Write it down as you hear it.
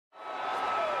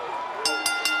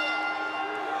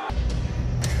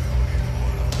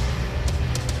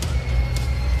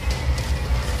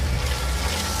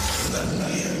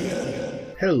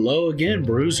Hello again,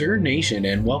 Bruiser Nation,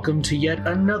 and welcome to yet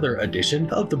another edition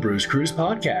of the Bruise Cruise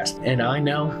podcast. And I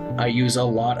know I use a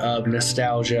lot of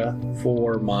nostalgia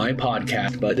for my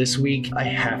podcast, but this week I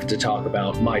have to talk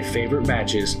about my favorite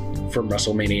matches from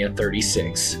Wrestlemania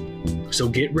 36. So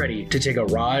get ready to take a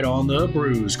ride on the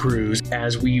Bruise Cruise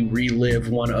as we relive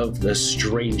one of the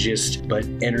strangest but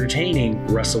entertaining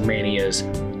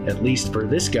WrestleManias, at least for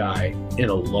this guy,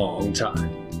 in a long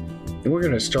time. And we're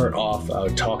going to start off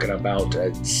talking about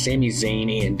Sami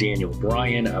Zayn and Daniel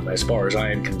Bryan. As far as I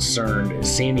am concerned,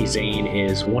 Sami Zayn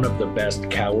is one of the best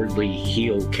cowardly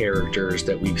heel characters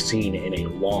that we've seen in a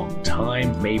long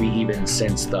time, maybe even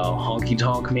since the Honky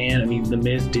Tonk Man. I mean, The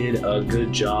Miz did a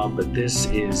good job, but this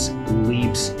is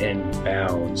leaps and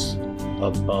bounds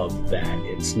above that.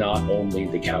 It's not only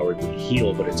the cowardly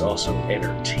heel, but it's also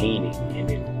entertaining, and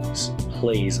it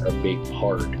plays a big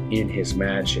part in his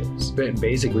matches.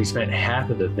 Basically spent half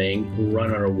of the thing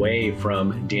running away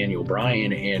from Daniel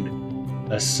Bryan,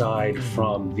 and aside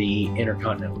from the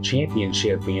Intercontinental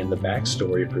Championship being the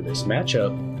backstory for this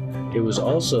matchup, it was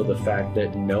also the fact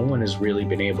that no one has really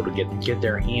been able to get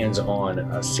their hands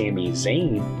on Sami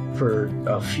Zayn for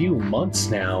a few months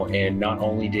now, and not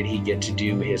only did he get to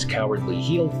do his cowardly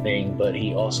heel thing, but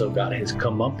he also got his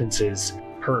comeuppances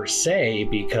per se,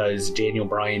 because Daniel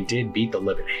Bryan did beat the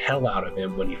living hell out of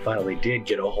him when he finally did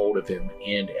get a hold of him,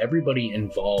 and everybody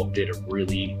involved did a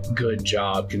really good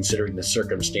job considering the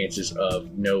circumstances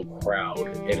of no crowd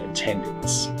in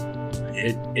attendance.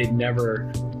 It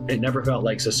never felt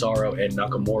like Cesaro and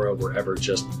Nakamura were ever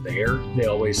just there. They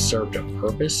always served a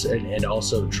purpose, and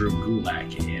also Drew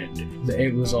Gulak. And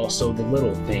it was also the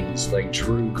little things like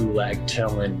Drew Gulak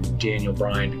telling Daniel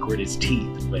Bryan to grit his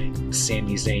teeth when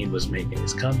Sami Zayn was making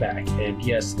his comeback. And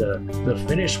yes, the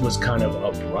finish was kind of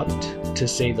abrupt, to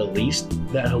say the least.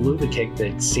 That haluva kick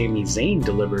that Sami Zayn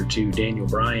delivered to Daniel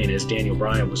Bryan as Daniel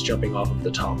Bryan was jumping off of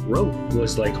the top rope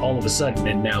was like all of a sudden,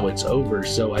 and now it's over.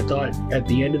 So I thought at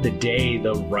the end of the day,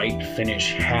 the right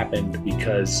finish happened,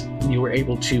 because you were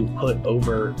able to put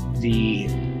over the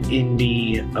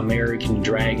indie American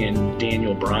Dragon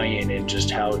Daniel Bryan and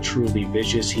just how truly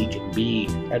vicious he can be,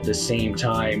 at the same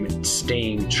time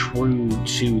staying true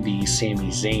to the Sami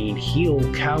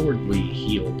Zayn cowardly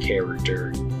heel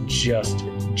character, just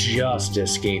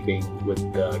escaping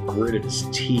with the grit of his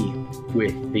teeth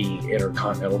with the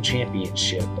Intercontinental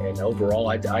Championship. And overall,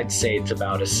 I'd say it's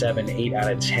about a 7-8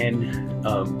 out of 10.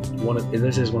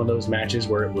 This is one of those matches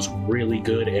where it was really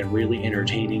good and really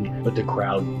entertaining, but the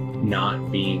crowd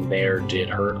not being there did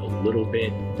hurt a little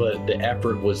bit, but the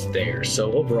effort was there.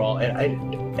 So overall,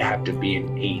 I'd have to be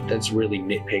an 8. That's really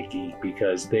nitpicky,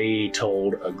 because they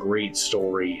told a great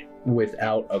story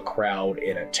without a crowd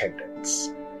in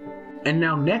attendance. And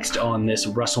now next on this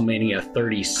WrestleMania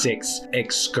 36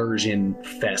 excursion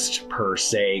fest per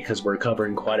se, because we're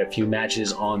covering quite a few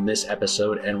matches on this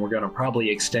episode, and we're going to probably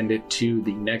extend it to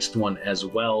the next one as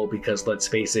well, because let's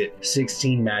face it,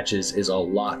 16 matches is a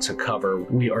lot to cover.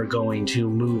 We are going to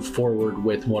move forward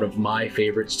with one of my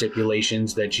favorite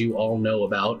stipulations that you all know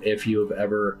about if you have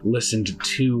ever listened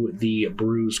to the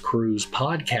Bruise Cruise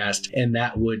podcast, and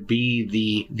that would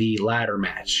be the ladder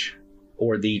match,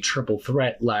 or the triple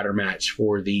threat ladder match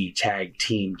for the tag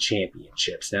team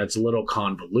championships. Now, it's a little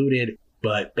convoluted,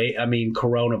 but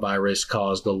coronavirus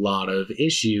caused a lot of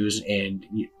issues, and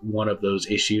one of those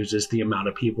issues is the amount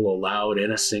of people allowed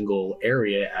in a single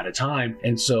area at a time.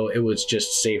 And so it was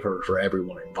just safer for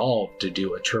everyone involved to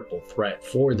do a triple threat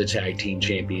for the tag team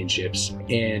championships.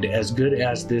 And as good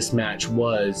as this match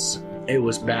was, it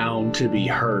was bound to be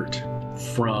hurt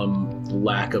from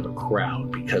lack of a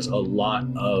crowd, because a lot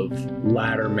of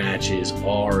ladder matches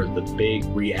are the big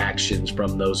reactions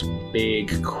from those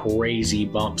big crazy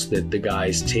bumps that the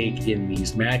guys take in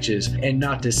these matches. And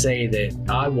not to say that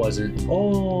I wasn't,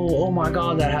 oh my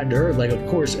god, that had to hurt, like, of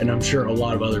course, and I'm sure a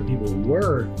lot of other people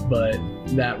were, but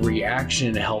that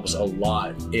reaction helps a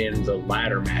lot in the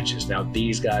ladder matches. Now,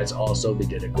 these guys also, they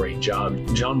did a great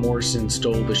job. John Morrison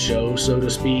stole the show, so to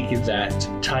speak. That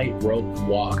tightrope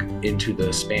walk into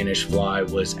the Spanish Fly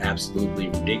was absolutely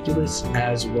ridiculous,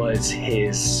 as was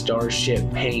his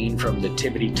Starship Pain from the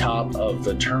tippity top of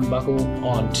the turnbuckle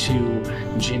onto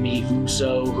Jimmy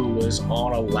Uso, who was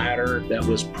on a ladder that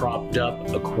was propped up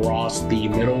across the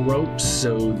middle ropes.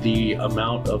 So the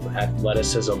amount of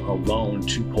athleticism alone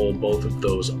to pull both of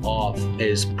those off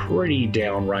is pretty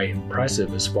downright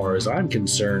impressive as far as I'm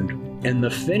concerned. And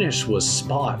the finish was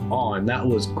spot on. That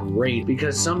was great,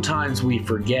 because sometimes we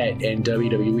forget, and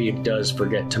WWE does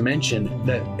forget to mention,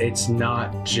 that it's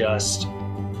not just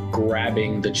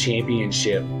grabbing the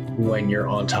championship when you're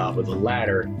on top of the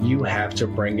ladder, you have to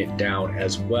bring it down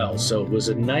as well. So it was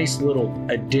a nice little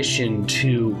addition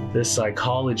to the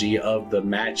psychology of the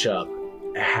matchup,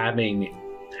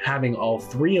 having all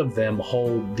three of them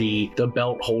hold the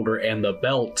belt holder and the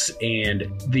belts,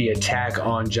 and the attack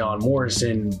on John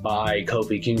Morrison by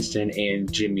Kofi Kingston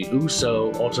and Jimmy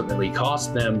Uso ultimately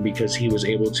cost them, because he was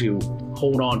able to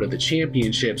hold on to the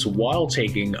championships while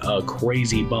taking a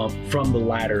crazy bump from the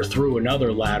ladder through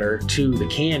another ladder to the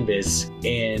canvas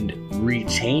and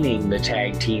retaining the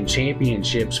tag team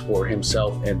championships for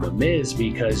himself and The Miz,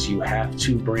 because you have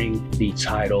to bring the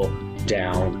title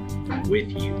down with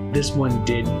you. This one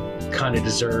did kind of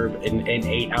deserve an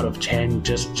 8 out of 10,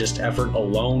 just effort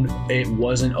alone. It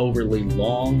wasn't overly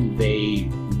long. They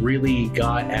really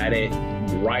got at it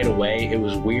right away. It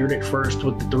was weird at first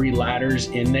with the 3 ladders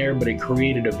in there, but it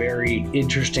created a very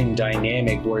interesting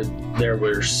dynamic where there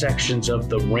were sections of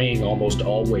the ring almost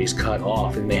always cut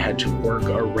off and they had to work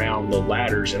around the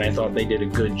ladders, and I thought they did a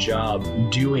good job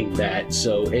doing that.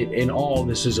 So in all,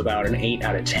 this is about an 8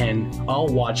 out of 10. I'll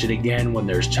watch it again when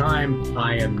there's time.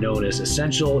 I am known as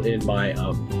essential in my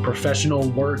professional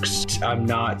works. I'm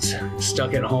not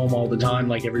stuck at home all the time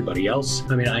like everybody else.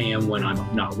 I mean, I am when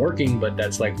I'm not working, but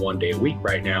that's like 1 day a week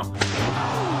right now.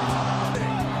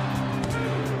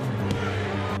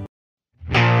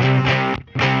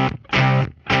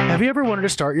 Have you ever wanted to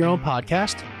start your own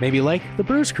podcast? Maybe like the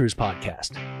Bruce Cruise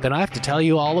podcast? Then I have to tell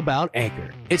you all about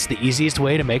Anchor. It's the easiest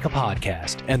way to make a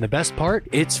podcast. And the best part,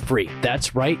 it's free.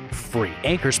 That's right, free.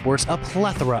 Anchor sports a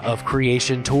plethora of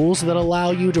creation tools that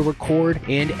allow you to record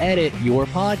and edit your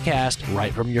podcast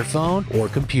right from your phone or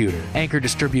computer. Anchor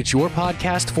distributes your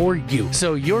podcast for you,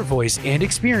 so your voice and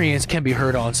experience can be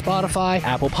heard on Spotify,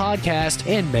 Apple Podcast,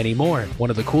 and many more.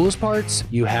 One of the coolest parts,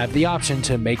 you have the option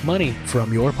to make money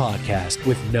from your podcast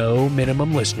with no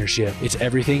minimum listenership. It's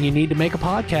everything you need to make a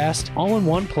podcast, all in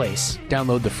one place.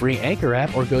 Download the free Anchor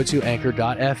app or go to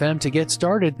anchor.fm to get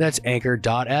started. That's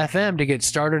anchor.fm to get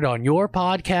started on your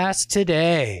podcast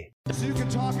today. So you can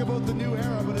talk about the new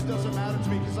era, but it doesn't matter to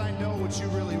me because I know what you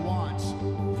really want.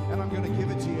 And I'm going to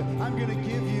give it to you. I'm going to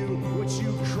give you what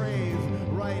you crave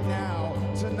right now.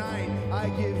 Tonight, I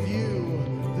give you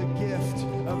the gift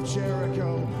of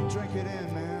Jericho. Drink it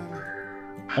in, man.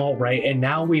 All right, and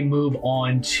now we move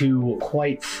on to,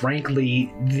 quite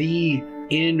frankly, the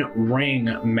in-ring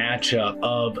matchup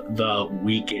of the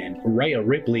weekend. Rhea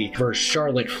Ripley versus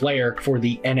Charlotte Flair for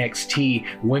the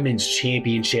NXT Women's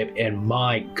Championship, and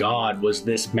my God, was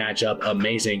this matchup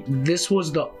amazing. This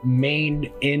was the main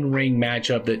in-ring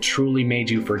matchup that truly made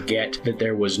you forget that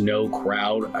there was no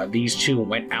crowd. These two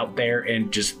went out there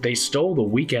and they stole the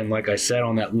weekend, like I said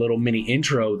on that little mini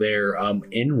intro there,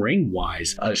 in-ring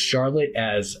wise. Charlotte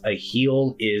as a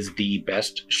heel is the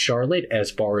best Charlotte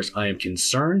as far as I am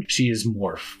concerned. She is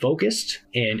more focused,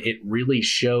 and it really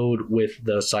showed with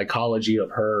the psychology of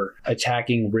her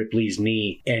attacking Ripley's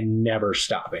knee and never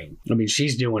stopping. I mean,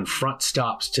 she's doing front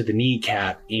stops to the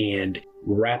kneecap and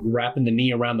wrapping the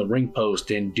knee around the ring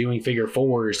post and doing figure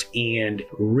fours and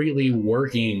really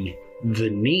working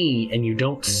the knee, and you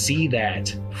don't see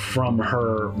that from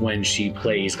her when she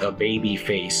plays a baby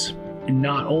face.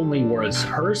 Not only was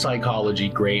her psychology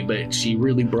great, but she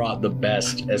really brought the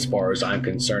best, as far as I'm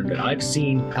concerned, that I've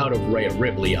seen out of Rhea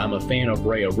Ripley. I'm a fan of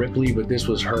Rhea Ripley, but this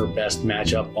was her best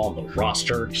matchup on the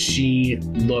roster. She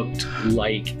looked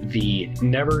like the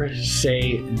never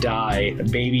say die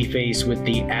babyface with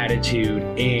the attitude,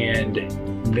 and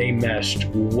they meshed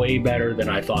way better than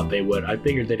I thought they would. I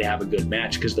figured they'd have a good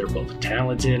match because they're both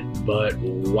talented, but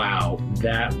wow,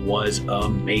 that was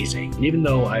amazing. Even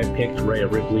though I picked Rhea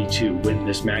Ripley to win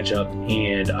this matchup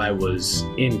and I was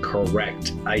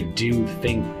incorrect, I do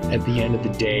think at the end of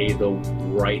the day, the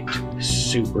right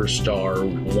superstar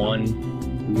won.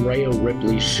 Rhea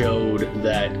Ripley showed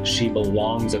that she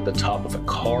belongs at the top of the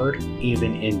card,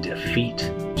 even in defeat.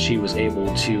 She was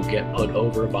able to get put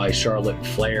over by Charlotte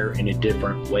Flair in a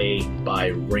different way by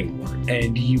ring work.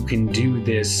 And you can do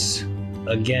this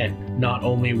again, not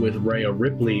only with Rhea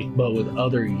Ripley, but with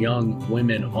other young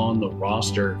women on the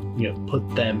roster. You know,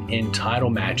 put them in title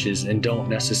matches and don't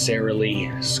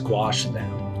necessarily squash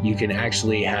them. You can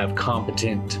actually have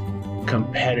competent,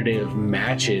 competitive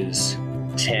matches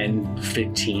 10,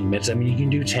 15 minutes. I mean, you can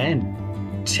do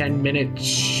 10. 10-minute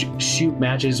shoot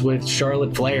matches with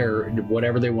Charlotte Flair,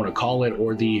 whatever they want to call it,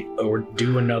 or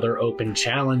do another open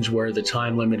challenge where the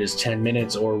time limit is 10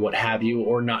 minutes or what have you,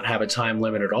 or not have a time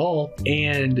limit at all,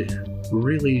 and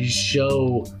really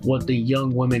show what the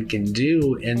young women can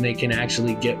do, and they can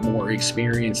actually get more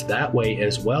experience that way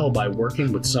as well by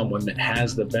working with someone that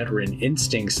has the veteran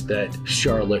instincts that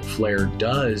Charlotte Flair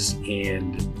does.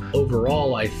 And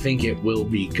overall, I think it will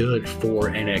be good for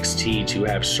NXT to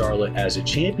have Charlotte as a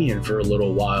champion for a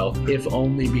little while, if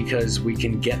only because we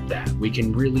can get that. We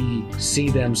can really see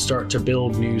them start to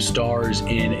build new stars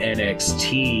in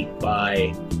NXT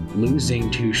by losing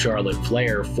to Charlotte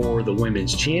Flair for the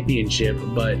women's championship,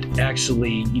 but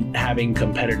actually having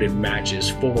competitive matches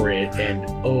for it. And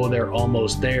they're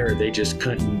almost there, they just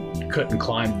couldn't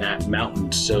climb that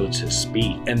mountain, so to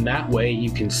speak. And that way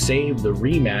you can save the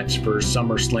rematch for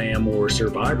SummerSlam or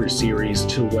Survivor Series,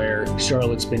 to where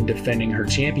Charlotte's been defending her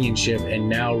championship and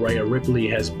now Rhea Ripley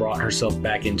has brought herself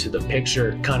back into the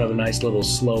picture. Kind of a nice little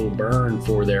slow burn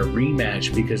for their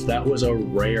rematch, because that was a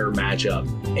rare matchup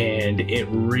and it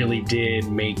really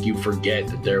did make you forget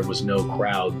that there was no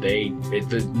crowd.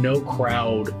 No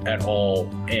crowd at all,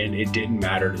 and it didn't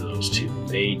matter to those two.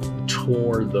 They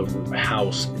tore the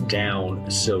house down,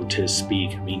 so to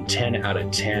speak. I mean, 10 out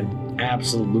of 10.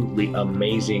 Absolutely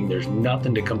amazing. There's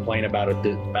nothing to complain about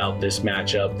this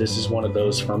matchup. This is one of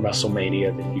those from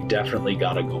WrestleMania that you definitely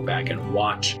got to go back and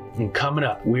watch. And coming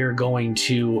up, we're going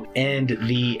to end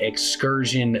the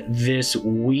excursion this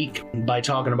week by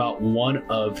talking about one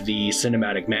of the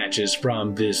cinematic matches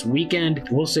from this weekend.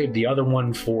 We'll save the other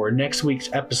one for next week's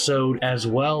episode, as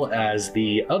well as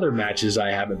the other matches I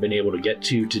haven't been able to get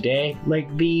to today,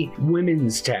 like the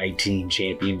Women's Tag Team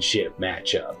Championship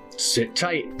matchup. Sit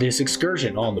tight. This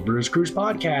excursion on the Bruce Cruise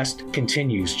podcast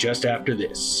continues just after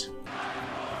this.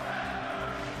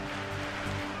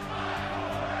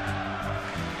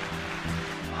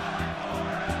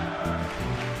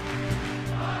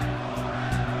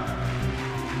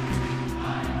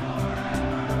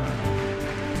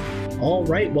 All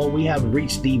right, well, we have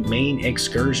reached the main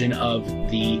excursion of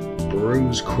the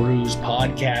Bruce Cruise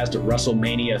podcast,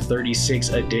 WrestleMania 36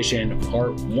 edition,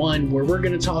 part 1, where we're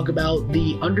going to talk about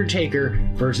The Undertaker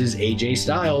versus AJ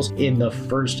Styles in the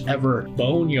first ever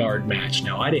Boneyard match.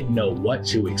 Now, I didn't know what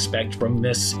to expect from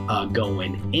this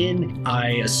going in.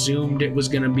 I assumed it was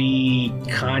going to be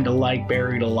kind of like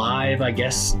Buried Alive. I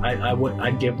guess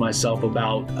I'd give myself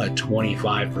about a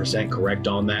 25% correct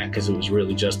on that, because it was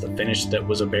really just the finish that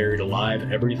was a Buried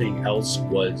Alive. Everything else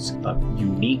was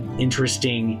unique,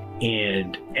 interesting,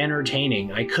 and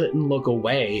entertaining. I couldn't look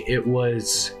away. It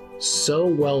was so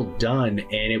well done,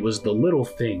 and it was the little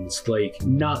things like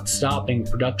not stopping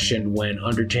production when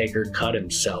Undertaker cut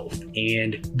himself,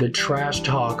 and the trash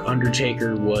talk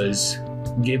Undertaker was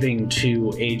giving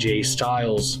to AJ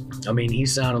Styles. I mean, he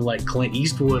sounded like Clint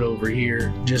Eastwood over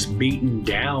here, just beating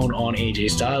down on AJ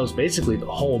Styles. Basically, the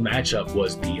whole matchup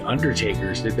was the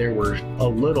Undertaker's. That there were a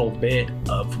little bit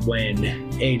of when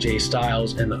AJ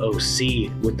Styles and the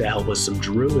OC, with the help of some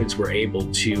druids, were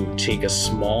able to take a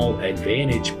small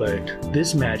advantage, but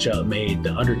this matchup made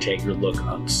the Undertaker look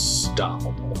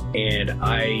unstoppable. And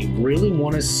I really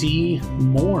want to see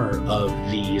more of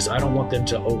these. I don't want them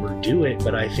to overdo it,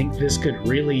 but I think this could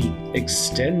really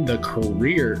extend the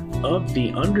career of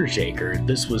The Undertaker.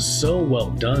 This was so well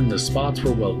done. The spots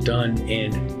were well done,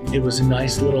 and it was a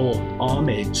nice little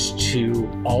homage to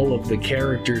all of the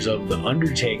characters of The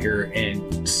Undertaker,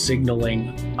 and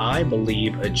signaling, I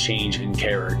believe, a change in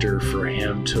character for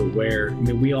him, to where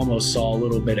we almost saw a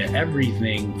little bit of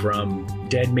everything from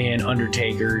Dead Man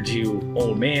Undertaker to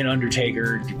Old Man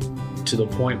Undertaker, to the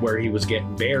point where he was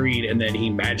getting buried and then he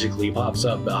magically pops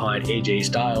up behind AJ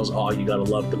Styles. Oh, you gotta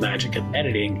love the magic of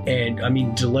editing. And I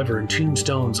mean, delivering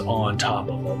tombstones on top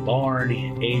of a barn.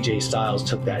 AJ Styles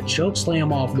took that choke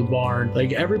slam off the barn.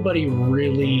 Like, everybody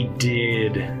really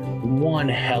did one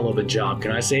hell of a job.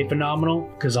 Can I say phenomenal?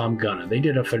 Because I'm gonna. They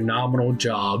did a phenomenal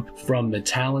job, from the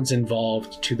talents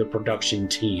involved to the production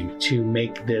team, to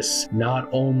make this not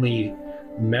only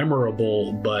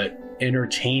memorable but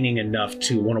entertaining enough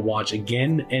to want to watch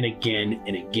again and again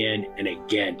and again and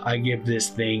again. I give this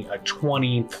thing a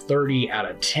 20-30 out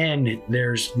of 10.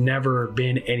 There's never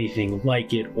been anything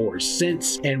like it or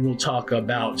since, and we'll talk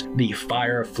about the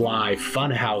Firefly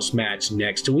Funhouse match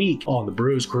next week on the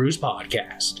Bruce Cruise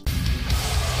podcast.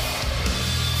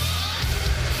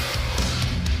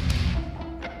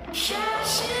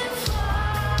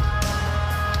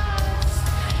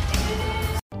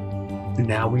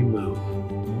 Now we move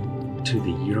to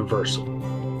the Universal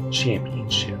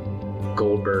Championship.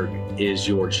 Goldberg is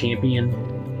your champion.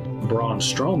 Braun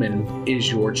Strowman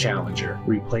is your challenger,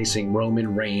 replacing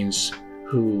Roman Reigns,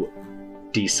 who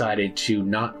decided to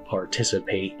not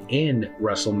participate in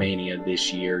WrestleMania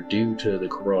this year due to the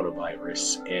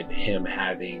coronavirus, and him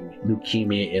having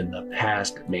leukemia in the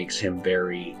past makes him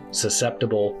very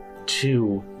susceptible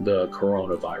to the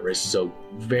coronavirus. So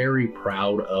very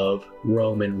proud of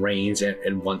Roman Reigns,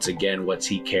 and once again, what's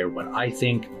he care what I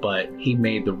think, but he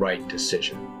made the right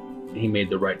decision. He made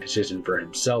the right decision for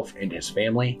himself and his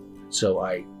family, so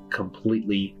I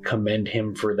completely commend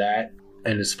him for that.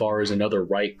 And as far as another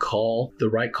right call, the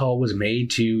right call was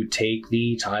made to take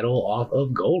the title off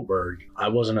of Goldberg. I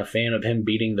wasn't a fan of him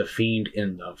beating The Fiend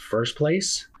in the first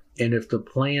place, and if the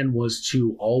plan was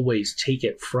to always take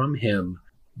it from him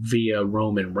via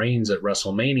Roman Reigns at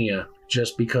WrestleMania,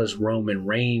 just because Roman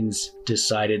Reigns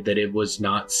decided that it was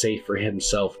not safe for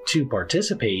himself to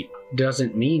participate,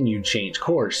 doesn't mean you change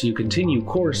course. You continue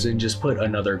course and just put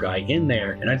another guy in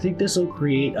there. And I think this will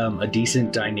create a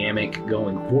decent dynamic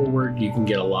going forward. You can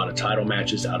get a lot of title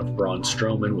matches out of Braun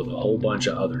Strowman with a whole bunch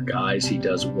of other guys. He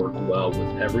does work well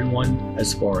with everyone,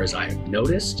 as far as I have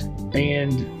noticed.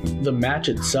 And the match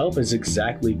itself is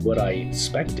exactly what I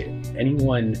expected.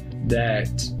 Anyone that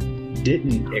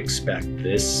didn't expect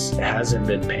this hasn't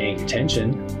been paying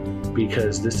attention,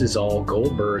 because this is all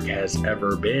Goldberg has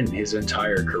ever been his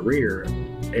entire career.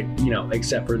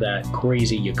 Except for that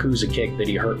crazy Yakuza kick that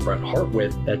he hurt Bret Hart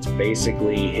with, that's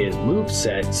basically his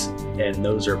movesets, and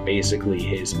those are basically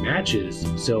his matches.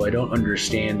 So I don't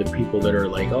understand the people that are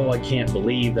like, oh, I can't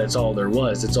believe that's all there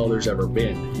was. That's all there's ever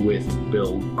been with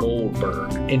Bill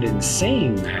Goldberg. And in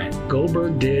saying that,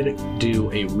 Goldberg did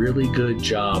do a really good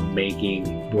job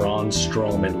making Braun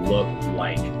Strowman look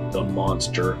like the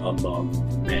monster among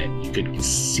men. You could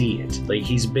see it. Like,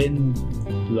 he's been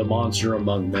the monster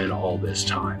among men all this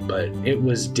time, but it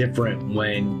was different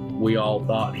when we all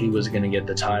thought he was going to get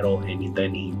the title and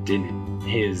then he didn't.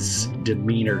 His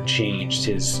demeanor changed,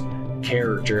 his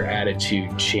character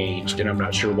attitude changed, and I'm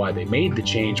not sure why they made the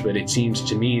change, but it seems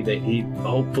to me that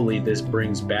hopefully this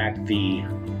brings back the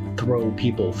throw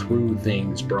people through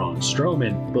things Braun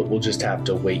Strowman, but we'll just have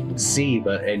to wait and see.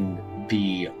 And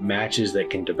the matches that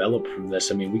can develop from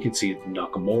this, I mean, we could see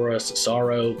Nakamura,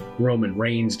 Cesaro, Roman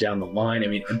Reigns down the line. I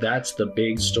mean, that's the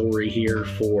big story here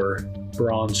for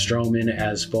Braun Strowman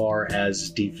as far as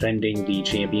defending the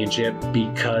championship,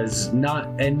 because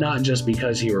not just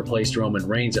because he replaced Roman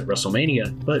Reigns at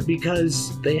WrestleMania, but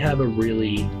because they have a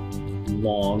really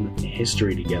long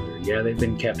history together. Yeah, they've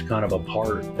been kept kind of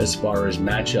apart as far as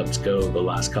matchups go the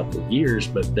last couple of years,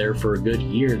 but there for a good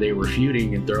year they were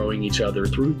feuding and throwing each other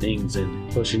through things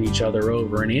and pushing each other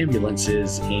over in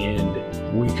ambulances,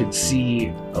 and we could see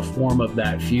a form of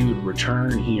that feud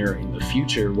return here in the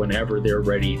future whenever they're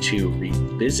ready to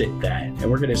revisit that. And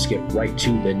we're going to skip right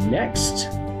to the next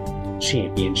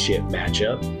championship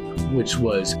matchup, which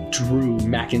was Drew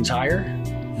McIntyre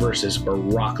versus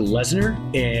Brock Lesnar,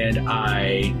 and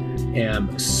I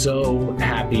am so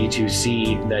happy to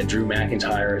see that Drew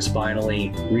McIntyre has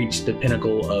finally reached the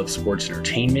pinnacle of sports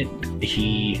entertainment.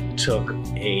 He took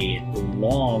a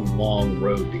long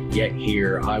road to get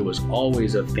here. I was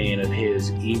always a fan of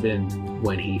his, even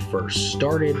when he first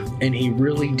started, and he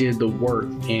really did the work,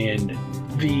 and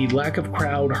the lack of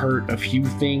crowd hurt a few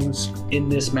things in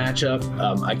this matchup.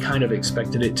 I kind of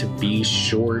expected it to be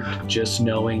short, just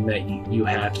knowing that you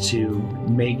have to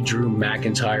make Drew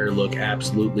McIntyre look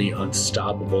absolutely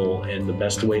unstoppable, and the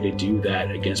best way to do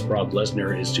that against Brock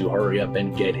Lesnar is to hurry up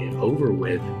and get it over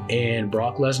with. And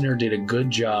Brock Lesnar did a good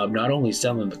job not only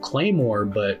selling the Claymore,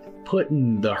 but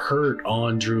putting the hurt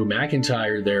on Drew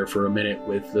McIntyre there for a minute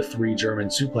with the 3 German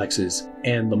suplexes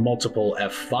and the multiple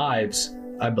F5s.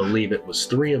 I believe it was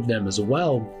 3 of them as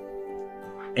well.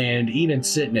 And even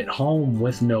sitting at home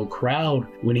with no crowd,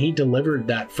 when he delivered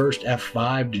that first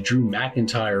F5 to Drew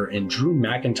McIntyre and Drew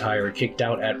McIntyre kicked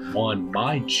out at 1,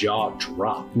 my jaw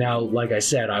dropped. Now, like I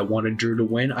said, I wanted Drew to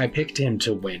win. I picked him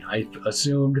to win. I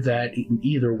assumed that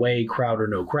either way, crowd or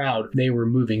no crowd, they were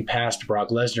moving past Brock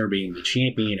Lesnar being the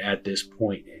champion at this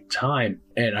point in time.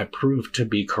 And I proved to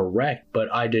be correct,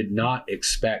 but I did not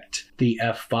expect the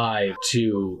F5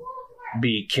 to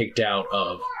be kicked out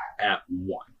of at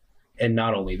 1. And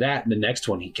not only that, the next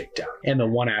one he kicked out, and the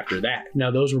one after that. Now,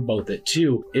 those were both at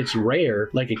 2. It's rare,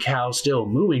 like a cow still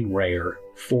mooing rare,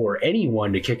 for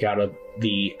anyone to kick out of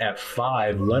the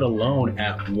F5, let alone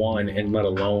F1, and let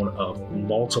alone of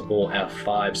multiple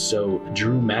F5s. So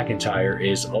Drew McIntyre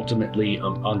is ultimately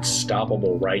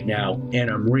unstoppable right now, and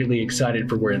I'm really excited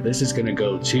for where this is going to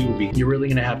go too, because you're really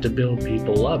going to have to build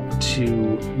people up to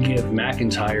give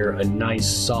McIntyre a nice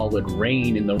solid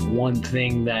reign. And the one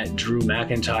thing that Drew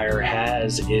McIntyre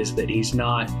has is that he's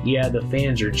not, yeah, the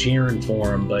fans are cheering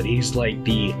for him, but he's like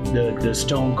the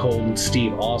Stone Cold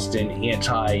Steve Austin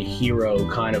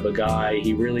anti-hero kind of a guy.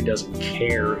 He really doesn't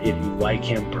care if you like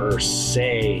him per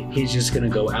se. He's just going to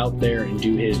go out there and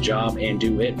do his job and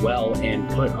do it well and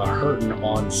put a hurting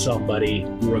on somebody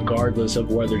regardless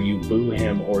of whether you boo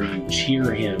him or you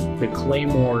cheer him. The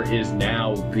Claymore is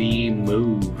now the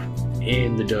move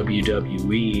in the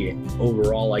WWE.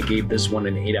 Overall, I gave this one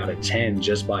an 8 out of 10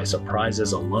 just by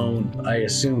surprises alone. I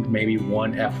assumed maybe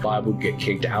one F5 would get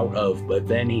kicked out of, but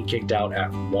then he kicked out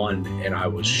at 1 and I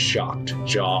was shocked.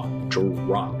 Jaw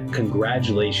dropped.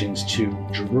 Congratulations to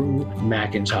Drew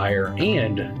McIntyre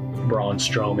and Braun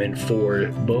Strowman for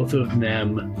both of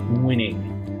them winning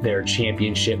their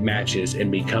championship matches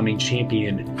and becoming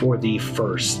champion for the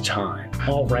first time.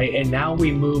 All right, and now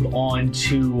we move on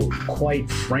to, quite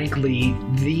frankly,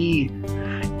 the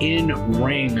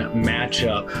in-ring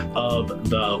matchup of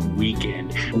the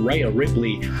weekend. Rhea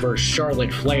Ripley versus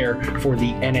Charlotte Flair for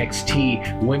the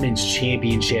NXT Women's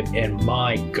Championship, and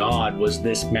my God, was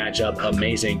this matchup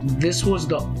amazing. This was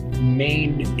the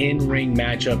main in-ring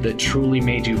matchup that truly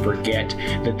made you forget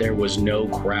that there was no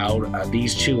crowd.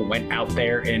 These two went out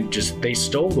there and just, they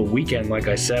stole the weekend, like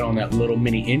I said on that little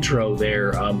mini intro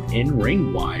there,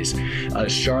 in-ring wise.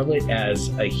 Charlotte as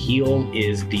a heel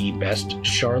is the best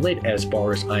Charlotte as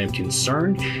far as I am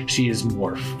concerned. She is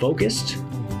more focused,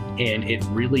 and it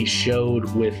really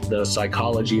showed with the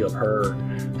psychology of her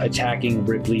attacking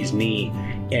Ripley's knee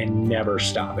and never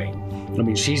stopping. I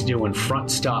mean, she's doing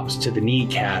front stops to the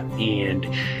kneecap and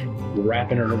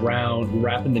wrapping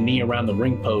the knee around the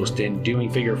ring post and doing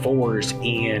figure fours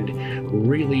and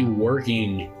really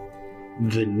working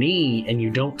the knee, and you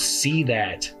don't see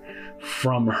that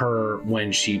from her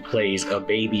when she plays a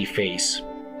baby face.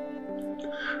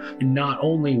 Not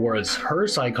only was her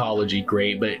psychology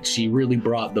great, but she really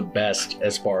brought the best,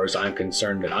 as far as I'm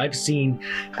concerned, that I've seen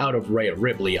out of Rhea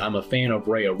Ripley. I'm a fan of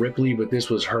Rhea Ripley, but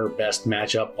this was her best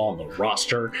matchup on the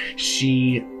roster.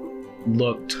 She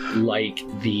looked like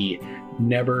the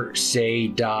never say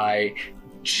die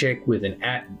chick with an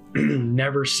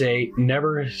never say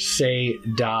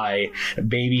die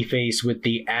baby face with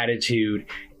the attitude,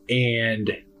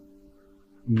 and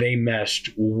they meshed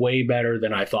way better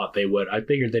than I thought they would. I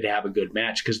figured they'd have a good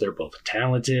match because they're both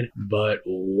talented, but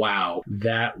wow,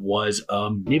 that was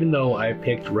even though I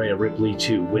picked Rhea Ripley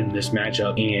to win this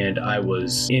matchup and I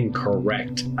was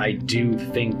incorrect, I do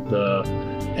think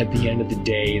at the end of the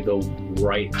day, the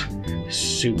right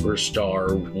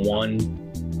superstar won.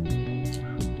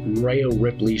 Rhea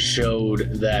Ripley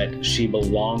showed that she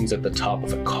belongs at the top of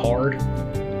the card,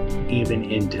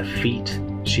 even in defeat.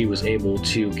 She was able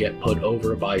to get put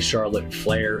over by Charlotte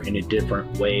Flair in a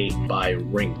different way by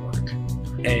ring work.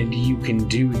 And you can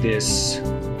do this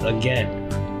again,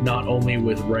 not only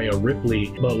with Rhea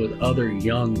Ripley, but with other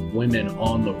young women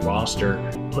on the roster.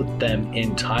 Put them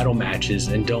in title matches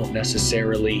and don't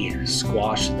necessarily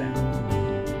squash them.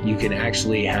 You can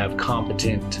actually have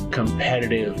competent,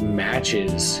 competitive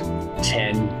matches,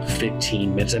 10,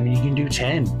 15 minutes. I mean, you can do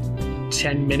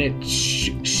 10-minute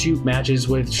shoot matches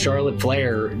with Charlotte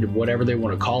Flair, whatever they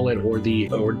want to call it, or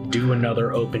do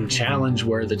another open challenge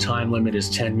where the time limit is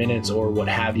 10 minutes or what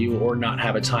have you, or not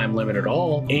have a time limit at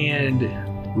all, and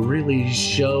really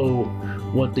show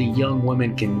what the young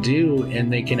women can do,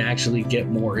 and they can actually get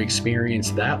more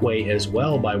experience that way as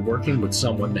well by working with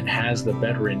someone that has the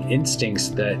veteran instincts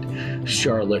that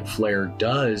Charlotte Flair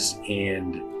does.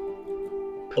 And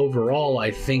overall,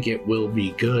 I think it will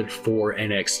be good for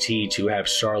NXT to have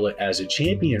Charlotte as a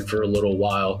champion for a little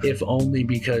while, if only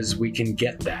because we can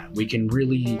get that. We can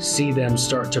really see them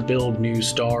start to build new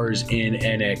stars in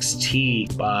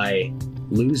NXT by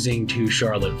losing to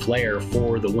Charlotte Flair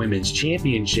for the women's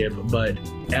championship, but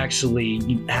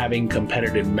actually having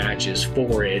competitive matches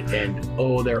for it. And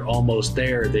oh, they're almost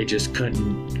there. They just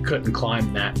couldn't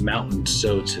climb that mountain,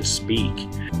 so to speak.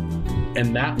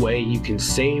 And that way you can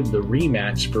save the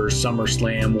rematch for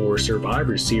SummerSlam or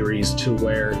Survivor Series, to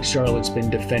where Charlotte's been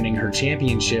defending her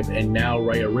championship and now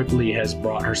Rhea Ripley has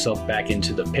brought herself back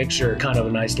into the picture. Kind of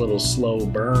a nice little slow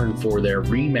burn for their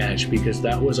rematch, because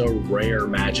that was a rare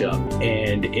matchup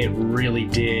and it really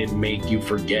did make you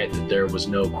forget that there was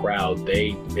no crowd.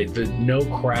 No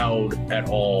crowd at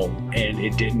all, and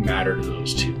it didn't matter to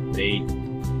those two. They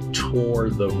tore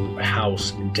the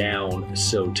house down,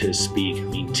 so to speak. I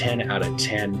mean, 10 out of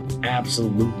 10,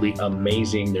 absolutely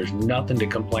amazing. There's nothing to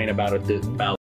complain about